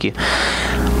days. Thank you.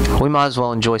 We might as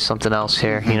well enjoy something else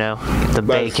here. You know, the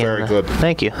bacon. Very good.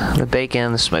 Thank you. The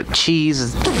bacon, the smoked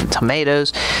cheese, the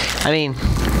tomatoes. I mean,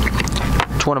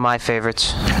 it's one of my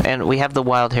favorites, and we have the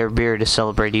wild hare beer to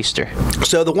celebrate Easter.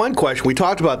 So the one question, we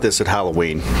talked about this at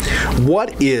Halloween.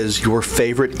 What is your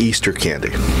favorite Easter candy?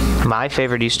 My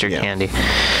favorite Easter candy?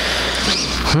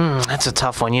 That's a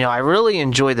tough one. You know, I really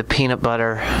enjoy the peanut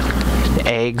butter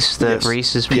eggs, the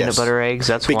Reese's peanut butter eggs.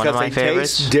 That's one of my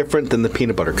favorites. Because they taste different than the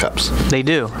peanut butter cups. They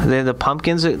do. The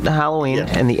pumpkins at Halloween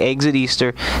and the eggs at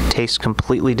Easter taste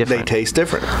completely different. They taste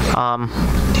different. I'm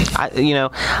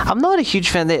not a huge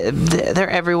fan. They're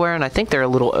everywhere, and I think they're a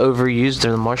little overused.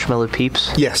 They're the Marshmallow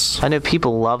Peeps. Yes. I know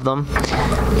people love them.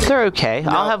 They're okay.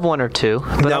 I'll have one or two.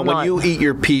 But now, when you eat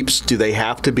your Peeps, do they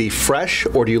have to be fresh,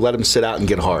 or do you let them sit out and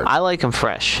get hard? I like them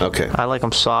fresh. Okay. I like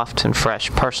them soft and fresh.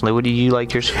 Personally, what do you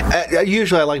like yours?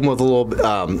 Usually, I like them with a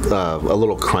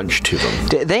little crunch to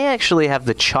them. They actually have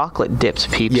the chocolate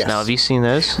dipped Peeps now. Have you seen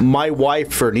those? My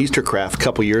wife, for an Easter craft a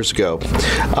couple years ago,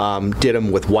 did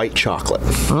them with white chocolate,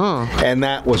 and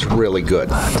that was really good.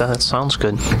 That sounds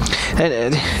good.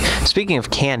 And speaking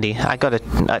of candy, I got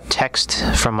a text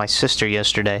from my sister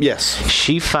yesterday. Yes.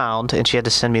 She found, and she had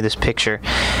to send me this picture,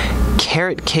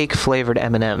 carrot cake flavored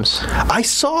M&Ms. I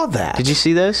saw that. Did you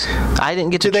see those? I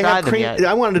didn't get to try them yet.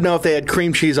 I wanted to know if they had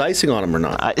cream cheese icing on them or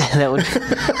not.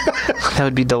 That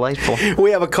would be delightful.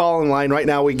 We have a call in line right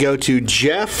now. We go to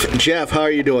Jeff. Jeff, how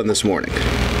are you doing this morning?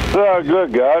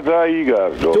 Good, guys. How are you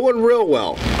guys doing? Doing real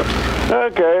well.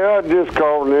 Okay, I just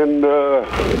called in to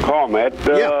comment.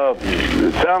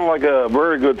 It sounded like a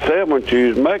very good sandwich you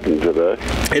was making today.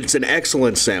 It's an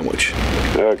excellent sandwich.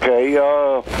 Okay,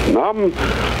 I'm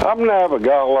gonna have a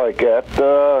guy like that.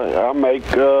 I make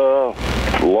a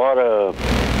lot of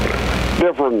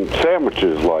different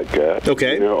sandwiches like that.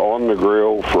 Okay. On the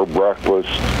grill for breakfast.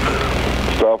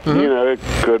 Stuff. It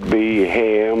could be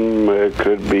ham, it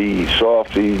could be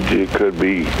sausage, it could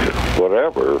be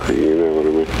whatever. You know what I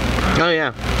mean? Oh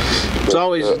yeah, it's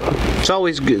always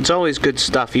good. It's always good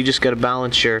stuff. You just got to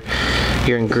balance your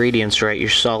ingredients right. Your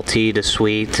salty to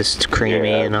sweet to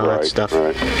creamy and all that stuff.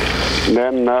 Right. And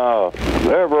then I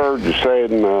ever heard you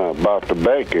saying about the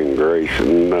bacon grease,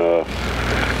 and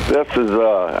this is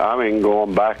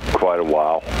going back quite a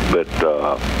while, but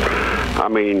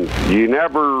you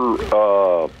never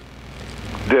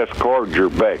discard your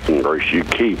bacon grease. You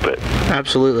keep it.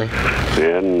 Absolutely.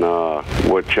 And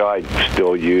which I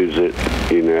still use it.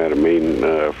 You know what I mean?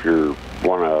 If you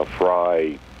want to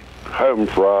fry home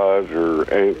fries or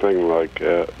anything like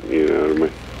that, you know what I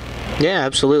mean? Yeah,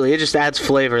 absolutely. It just adds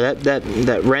flavor.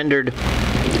 That rendered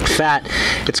fat,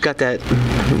 it's got that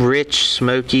rich,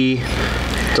 smoky,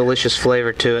 delicious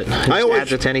flavor to it.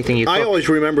 Adds it to anything you cook. I always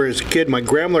remember as a kid, my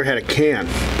grandmother had a can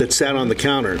that sat on the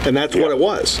counter, and that's what it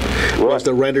was. Right. It was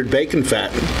the rendered bacon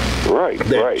fat. Right,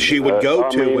 that she would go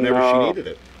to whenever she needed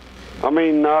it.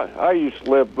 I used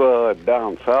to live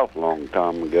down south a long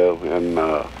time ago, and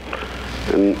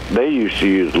they used to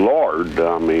use lard,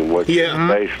 which is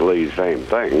basically the same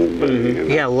thing. But,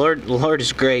 Yeah, lard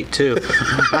is great, too.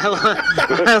 I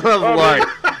love lard.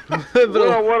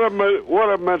 Well, what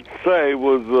I meant to say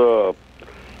was,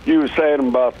 you were saying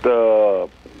about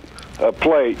a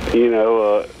plate,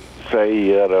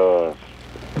 say at a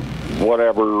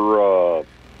whatever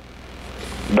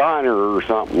diner or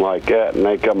something like that, and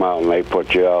they come out and they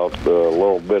put you out a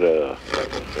little bit of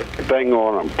thing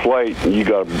on a plate, and you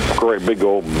got a great big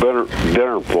old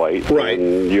dinner plate, right?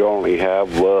 And you only have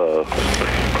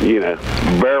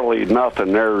barely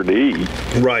nothing there to eat.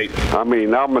 Right. I'm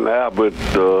an avid,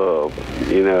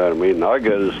 you know what I mean? I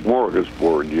got a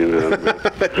smorgasbord, you know what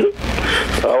I mean?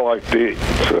 I like to eat.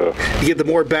 So. You get the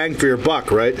more bang for your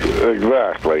buck, right?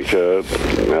 Exactly. So,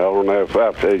 I don't know if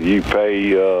I said you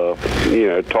pay,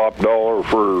 top dollar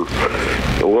for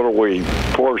a little wee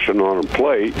portion on a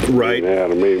plate. Right. You know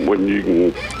what I mean? When you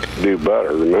can do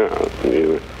better than that, you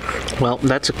know. Well,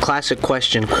 that's a classic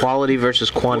question: quality versus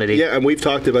quantity. Yeah, and we've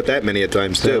talked about that many a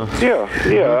times too. Yeah.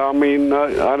 I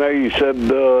know you said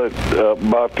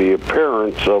about the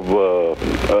appearance of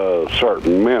a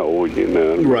certain meal, you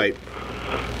know. Right.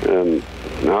 And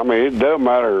it doesn't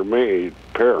matter to me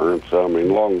appearance. Long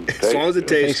as long as it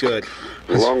tastes good.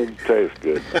 As long as it tastes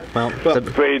good. Well,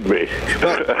 feed me.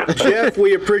 Well, Jeff,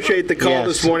 we appreciate the call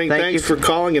this morning. Thanks for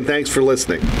calling and thanks for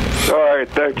listening. All right,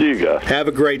 thank you guys. Have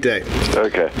a great day.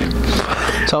 Okay.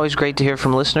 It's always great to hear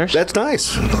from listeners. That's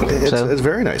nice. It's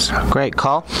very nice. Great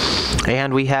call.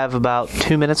 And we have about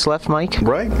 2 minutes left, Mike.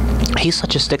 Right. He's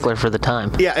such a stickler for the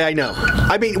time. Yeah, I know.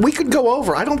 We could go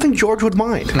over. I don't think George would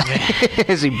mind.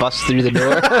 As he busts through the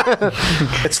door.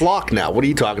 It's locked now. What are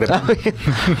you talking about?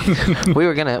 We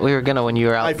were gonna when you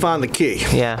were out. I found the key.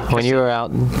 Yeah, when you were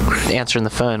out answering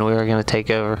the phone, we were gonna take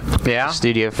over the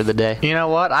studio for the day. You know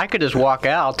what? I could just walk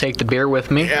out. I'll take the beer with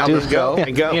me. Yeah, let's go.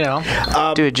 You know.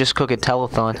 Dude, just cook a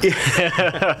telethon.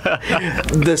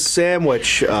 The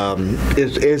sandwich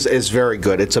is very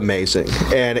good. It's amazing,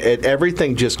 and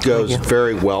everything just goes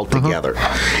very well together.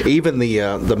 Even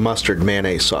the mustard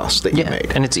mayonnaise sauce that you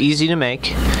made, and it's easy to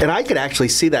make. And I could actually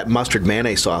see that mustard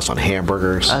mayonnaise sauce on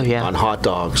hamburgers, on hot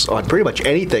dogs, on pretty much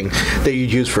anything that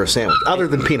you'd use for a sandwich, other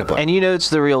than peanut butter. And it's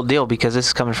the real deal because this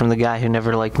is coming from the guy who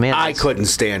never liked mayonnaise. I couldn't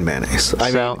stand mayonnaise.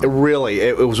 Really,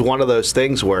 it was one of those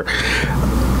things where.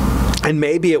 And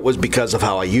maybe it was because of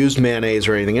how I used mayonnaise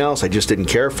or anything else. I just didn't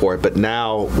care for it. But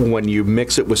now, when you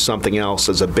mix it with something else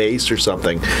as a base or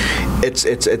something,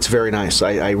 it's very nice.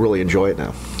 I really enjoy it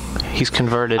now. He's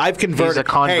converted. I've converted. He's a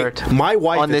convert. Hey, my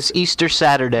wife on this Easter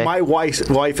Saturday. My wife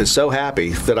is so happy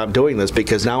that I'm doing this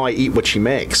because now I eat what she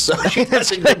makes. So she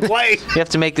doesn't complain. You have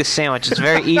to make this sandwich. It's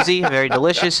very easy, very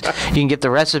delicious. You can get the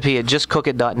recipe at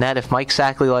justcookit.net. If Mike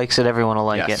Sackley likes it, everyone will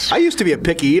like it. I used to be a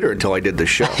picky eater until I did this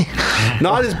show.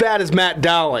 Not as bad as Matt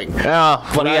Dowling.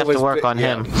 Oh, but we have to work on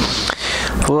him.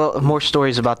 Well, more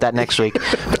stories about that next week.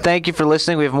 thank you for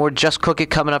listening. We have more Just Cook It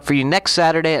coming up for you next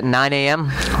Saturday at 9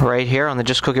 a.m. right here on the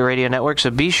Just Cook It Radio Network. So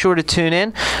be sure to tune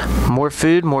in. More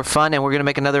food, more fun, and we're going to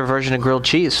make another version of grilled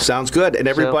cheese. Sounds good. And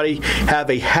everybody have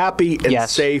a happy and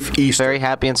safe Easter. Very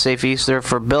happy and safe Easter.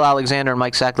 For Bill Alexander and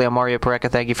Mike Sackley, I'm Mario Pareca.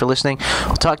 Thank you for listening.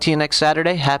 We'll talk to you next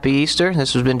Saturday. Happy Easter.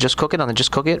 This has been Just Cook It on the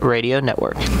Just Cook It Radio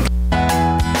Network.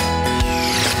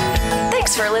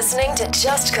 Thanks for listening to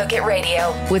Just Cook It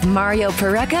Radio with Mario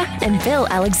Pareca and Bill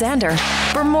Alexander.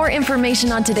 For more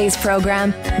information on today's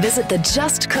program, visit the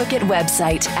Just Cook It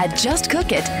website at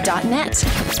justcookit.net.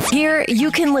 Here,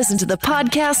 you can listen to the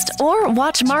podcast or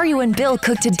watch Mario and Bill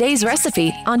cook today's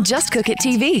recipe on Just Cook It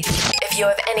TV. If you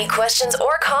have any questions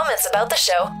or comments about the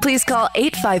show, please call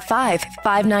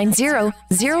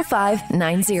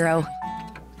 855-590-0590.